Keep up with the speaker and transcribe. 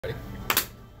Ready?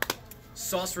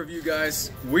 Sauce review,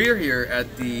 guys. We're here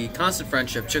at the Constant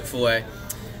Friendship Chick-fil-A,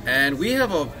 and we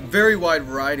have a very wide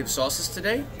variety of sauces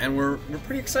today, and we're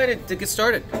pretty excited to get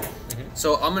started.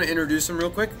 So I'm going to introduce them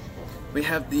real quick. We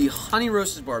have the honey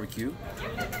roasted barbecue,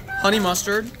 honey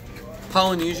mustard,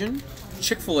 Polynesian,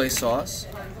 Chick-fil-A sauce,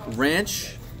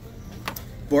 ranch,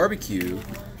 barbecue,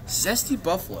 zesty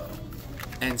buffalo,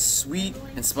 and sweet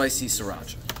and spicy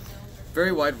sriracha.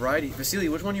 Very wide variety. Vasili,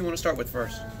 which one do you want to start with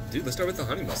first? Dude, let's start with the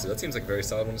honey mustard. That seems like a very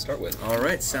solid one to start with. All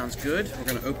right, sounds good. We're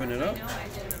gonna open it up.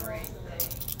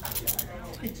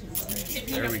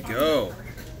 There we go.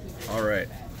 All right.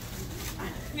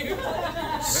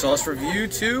 Sauce review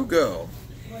to go.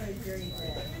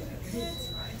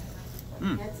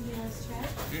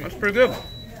 That's pretty good.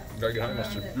 Very good honey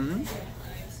mustard.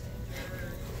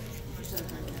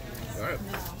 All right.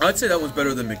 I'd say that one's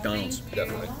better than McDonald's.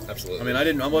 Definitely. Absolutely. I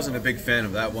mean, I wasn't a big fan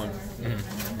of that one,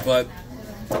 but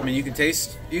I mean, you can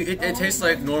taste it tastes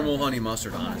like normal honey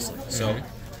mustard, honestly. So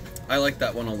I like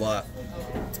that one a lot.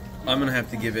 I'm gonna have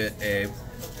to give it a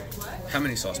how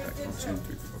many sauce packs? 1, 2,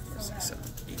 3, 4, 5, 6, 7,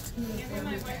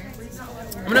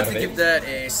 8. I'm gonna have to give that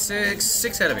a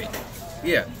 6 out of 8.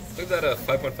 Yeah. Give that a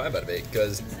 5.5 out of 8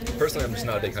 because personally I'm just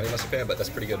not a big honey mustard fan, but that's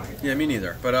pretty good. Yeah, me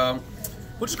neither. But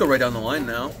we'll just go right down the line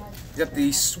now. We got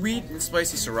the sweet and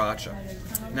spicy sriracha.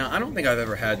 Now, I don't think I've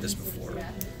ever had this before.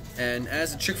 And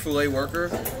as a Chick-fil-A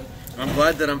worker, I'm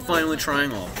glad that I'm finally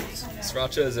trying all of these.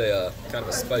 Sriracha is a kind of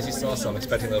a spicy sauce, so I'm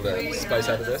expecting a little bit of spice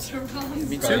out of this.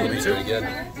 Me too, me too. Pretty good.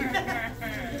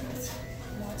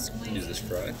 Let's use this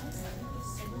fry.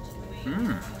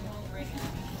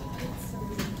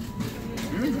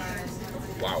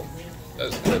 Wow, that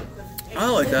was good. I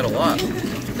like that a lot.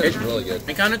 That's really good.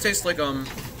 It kind of tastes like And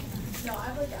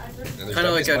there's kind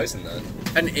of like spice in that.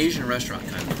 an Asian restaurant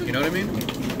kind of. You know what I mean?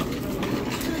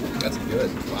 That's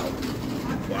good. Wow.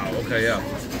 Wow. Okay, yeah.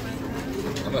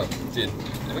 I'm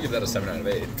gonna give that a 7 out of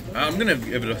 8. I'm gonna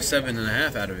give it a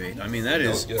 7.5 out of 8. I mean, that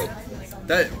is good.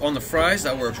 That on the fries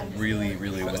that works really,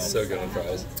 really well. That's so good on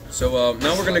fries. So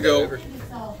now we're gonna go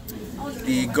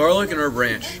the garlic and herb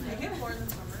ranch.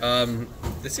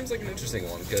 This seems like an interesting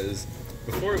one because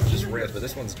before it was just ranch, but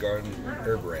this one's garden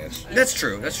herb ranch. That's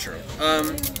true. That's true.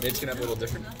 Maybe it's gonna have a little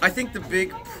different. I think the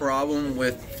big problem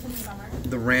with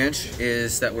the ranch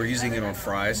is that we're using it on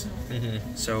fries.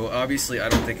 So obviously, I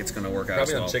don't think it's gonna work out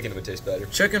Probably as well. on chicken it would taste better.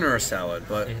 Chicken or a salad,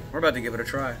 but we're about to give it a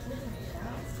try.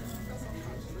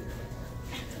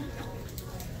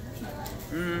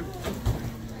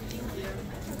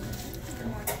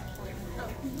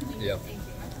 Yeah.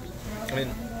 I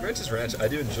mean, ranch is ranch. I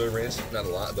do enjoy ranch, not a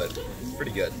lot, but it's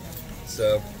pretty good.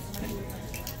 So,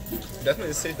 definitely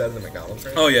this tastes better than McDonald's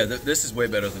ranch. Oh yeah, this is way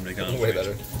better than McDonald's. Way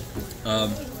ranch. better.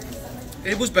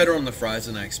 It was better on the fries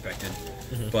than I expected,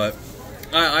 but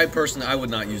I personally would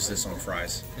not use this on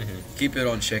fries. Keep it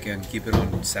on chicken, keep it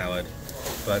on salad,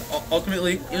 but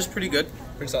ultimately it was pretty good.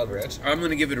 Pretty solid ranch. I'm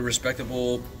gonna give it a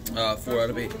respectable 4 out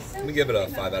of 8. I'm gonna give it a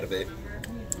 5 out of 8.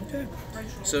 Okay.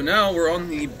 So now we're on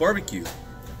the barbecue.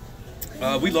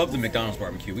 We love the McDonald's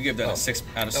barbecue. We give that a 6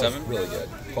 out of 7. That was really good.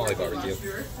 Quality barbecue.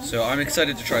 So I'm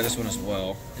excited to try this one as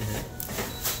well.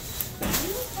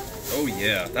 Oh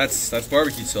yeah, that's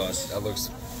barbecue sauce. That looks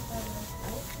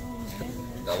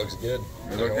good.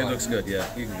 It looks good. Yeah,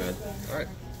 you can go ahead. All right.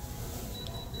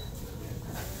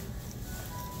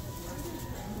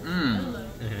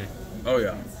 Oh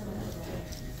yeah,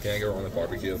 Can't go wrong with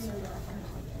barbecue.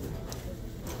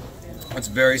 that's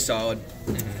very solid.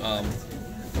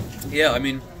 Yeah, I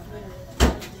mean,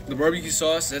 the barbecue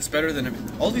sauce, that's better than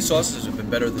all these sauces have been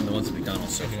better than the ones at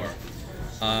McDonald's so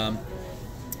far.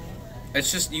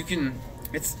 It's just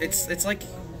it's like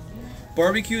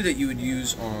barbecue that you would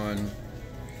use on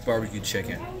barbecue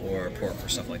chicken or pork or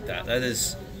stuff like that.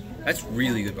 That's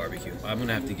really good barbecue. I'm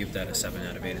gonna have to give that a 7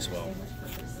 out of 8 as well.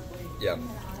 Yeah,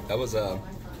 that was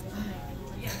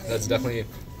that's definitely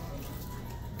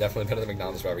better than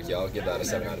McDonald's barbecue. I'll give that a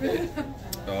 7 out of 8.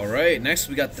 All right, next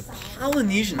we got the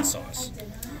Polynesian sauce.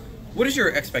 What is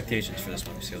your expectations for this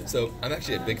one, Vasili? So I'm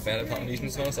actually a big fan of Polynesian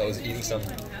sauce. I was eating some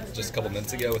just a couple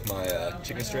minutes ago with my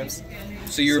chicken strips.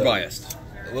 So you're biased.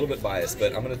 A little bit biased,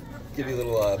 but I'm gonna give you a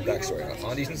little backstory.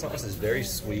 Polynesian sauce is very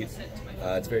sweet.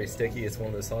 It's very sticky. It's one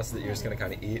of those sauces that you're just gonna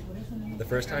kind of eat. The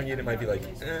first time you eat it might be like,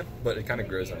 but it kind of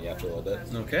grows on you after a little bit.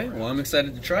 Okay, well I'm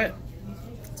excited to try it.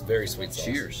 It's very sweet sauce.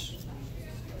 Cheers.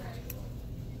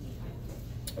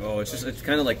 Oh, it's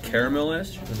kind of like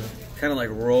caramelish, kind of like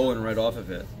rolling right off of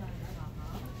it.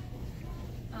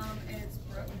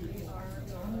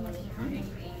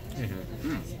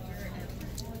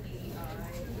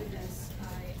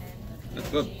 That's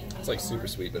good. It's like super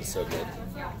sweet, but it's so good.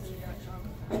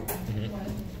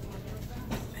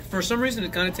 for some reason,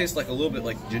 it kind of tastes like a little bit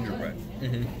like gingerbread.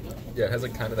 Yeah, it has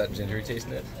like kind of that gingery taste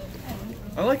in it.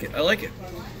 I like it. I like it.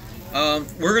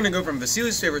 We're gonna go from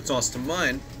Vasili's favorite sauce to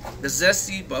mine, the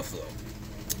zesty buffalo.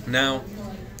 Now,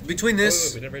 between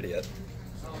this, we never ate it yet.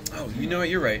 oh, you know what?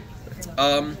 You're right.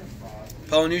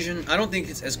 Polynesian. I don't think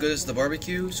it's as good as the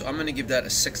barbecue, so I'm gonna give that a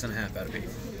 6.5 out of 8.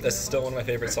 This is still one of my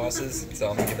favorite sauces, so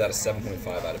I'm gonna give that a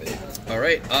 7.5 out of 8. All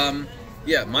right.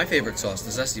 Yeah, my favorite sauce,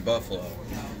 the zesty buffalo.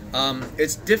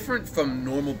 It's different from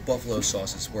normal buffalo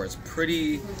sauces, where it's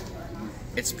pretty.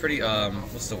 What's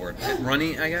the word?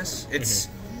 Runny, I guess.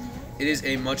 It is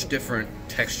a much different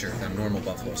texture than normal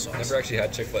buffalo sauce. I've never actually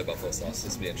had Chick-fil-A buffalo sauce.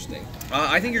 This would be interesting.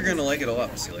 I think you're gonna like it a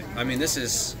lot, Vasili. I mean, this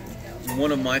is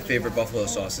one of my favorite buffalo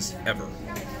sauces ever.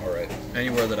 All right.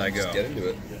 Anywhere that I go. Let's get into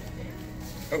it.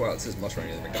 Oh wow, this is much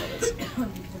runnier than McDonald's.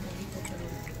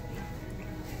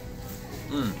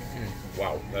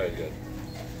 Wow, that is good.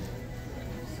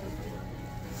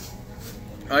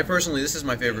 I personally, this is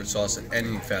my favorite sauce at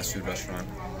any fast food restaurant.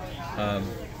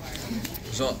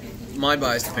 So, my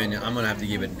biased opinion, I'm gonna have to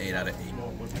give it an 8 out of 8.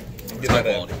 It's high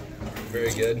quality.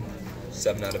 Very good.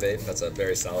 7 out of 8. That's a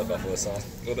very solid buffalo sauce.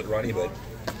 A little bit runny, but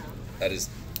that is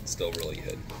still really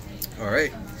good. All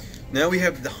right. Now we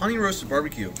have the honey roasted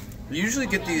barbecue. You usually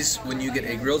get these when you get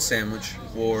a grilled sandwich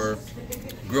or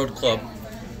grilled club.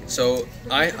 So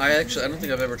I don't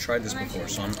think I've ever tried this before,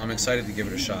 so I'm excited to give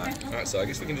it a shot. All right, so I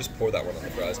guess we can just pour that one on the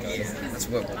fries, guys. That's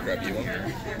what I'll grab you one.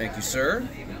 Thank you, sir.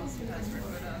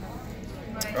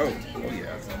 Oh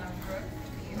yeah.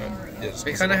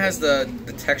 It kind of has the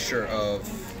texture of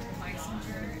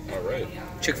All right.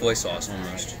 Chick-fil-A sauce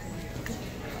almost.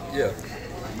 Yeah.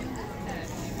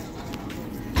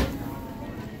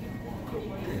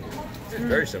 It's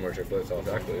very similar to Chick-fil-A sauce,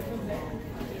 actually.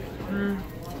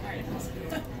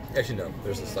 Actually, no.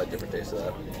 There's a slight different taste to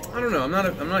that. I don't know. I'm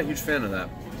not a huge fan of that.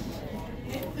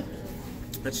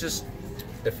 It's just.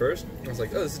 At first, I was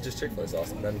like, oh, this is just Chick-fil-A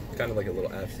sauce. And then kind of like a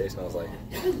little aftertaste, and I was like,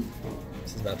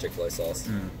 this is not Chick-fil-A sauce.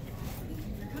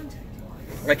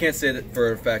 I can't say that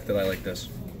for a fact that I like this.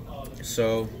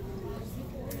 So,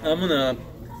 I'm going to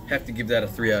have to give that a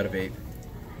 3 out of 8.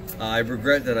 I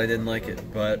regret that I didn't like it,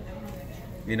 but,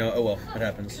 you know, oh well, it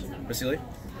happens. Vasili?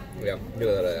 Yeah, give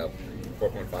that a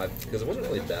 4.5. Because it wasn't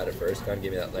really bad at first. Kind of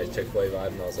gave me that nice Chick-fil-A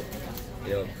vibe, and I was like,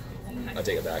 you know, I'll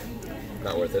take it back.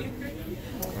 Not worth it.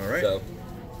 All right. So,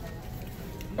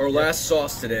 our last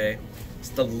sauce today is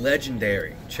the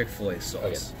legendary Chick-fil-A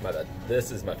sauce. okay, my bad.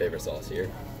 This is my favorite sauce here.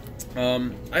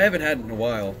 I haven't had it in a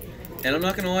while, and I'm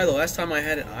not gonna lie, the last time I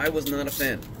had it, I was not a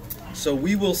fan. So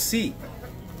we will see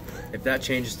if that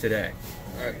changes today.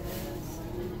 Alright.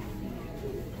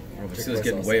 Oh, Vasili's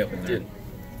getting way up in there. Dude,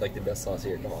 like the best sauce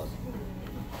here, come on.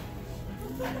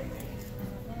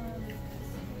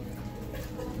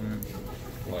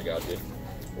 Oh my god, dude.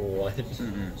 What?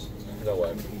 No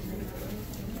way.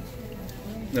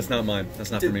 That's not mine.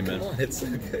 That's not Dude, for me, man. Come on, it's so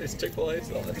good. It's Chick-fil-A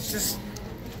sauce. It's just...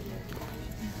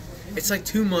 It's like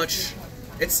too much.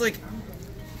 It's like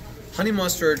honey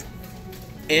mustard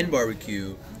and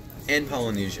barbecue and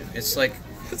Polynesian. It's like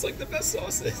the best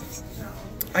sauces.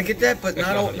 I get that, but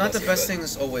not the mustard, best but-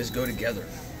 things always go together.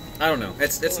 I don't know.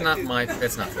 It's not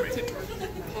for me.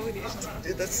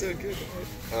 Dude, that's so good.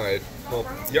 Alright, well,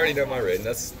 you already know my rating.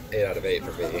 That's 8 out of 8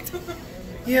 for me.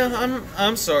 Yeah,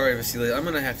 I'm sorry, Vasili. I'm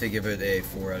gonna have to give it a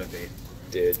 4 out of 8.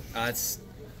 Dude. I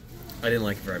didn't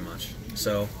like it very much.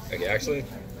 So Okay, actually,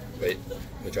 wait.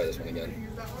 Let me try this one again.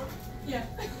 Yeah.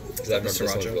 Because I remember this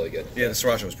one was really good. yeah, the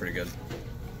sriracha was pretty good.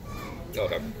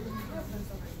 Okay.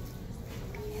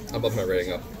 I bumped my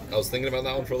rating up. I was thinking about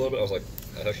that one for a little bit. I was like,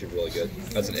 that's actually really good.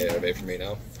 That's an 8 out of 8 for me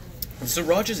now. The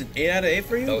sriracha's an 8 out of 8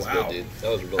 for you? That was wow. good, dude.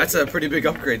 That was really That's good. a pretty big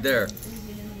upgrade there.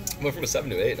 Went from a 7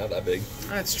 to 8, not that big.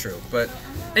 That's true. But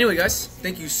anyway, guys,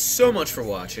 thank you so much for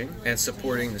watching and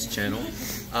supporting this channel.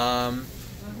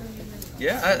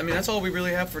 Yeah, I mean, that's all we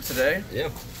really have for today. Yeah.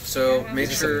 So make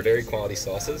These are sure... some very quality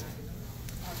sauces.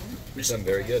 Some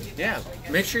very good. Yeah,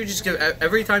 make sure you just give,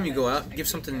 every time you go out, give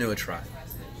something new a try.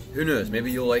 Who knows,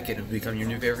 maybe you'll like it and become your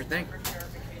new favorite thing.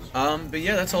 But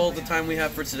yeah, that's all the time we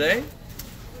have for today.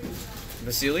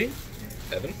 Vasili,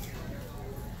 Evan?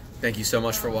 thank you so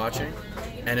much for watching.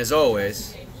 And as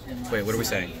always, wait, what are we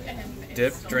saying?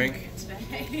 Dip, drink.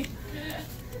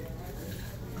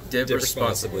 Dip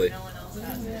responsibly.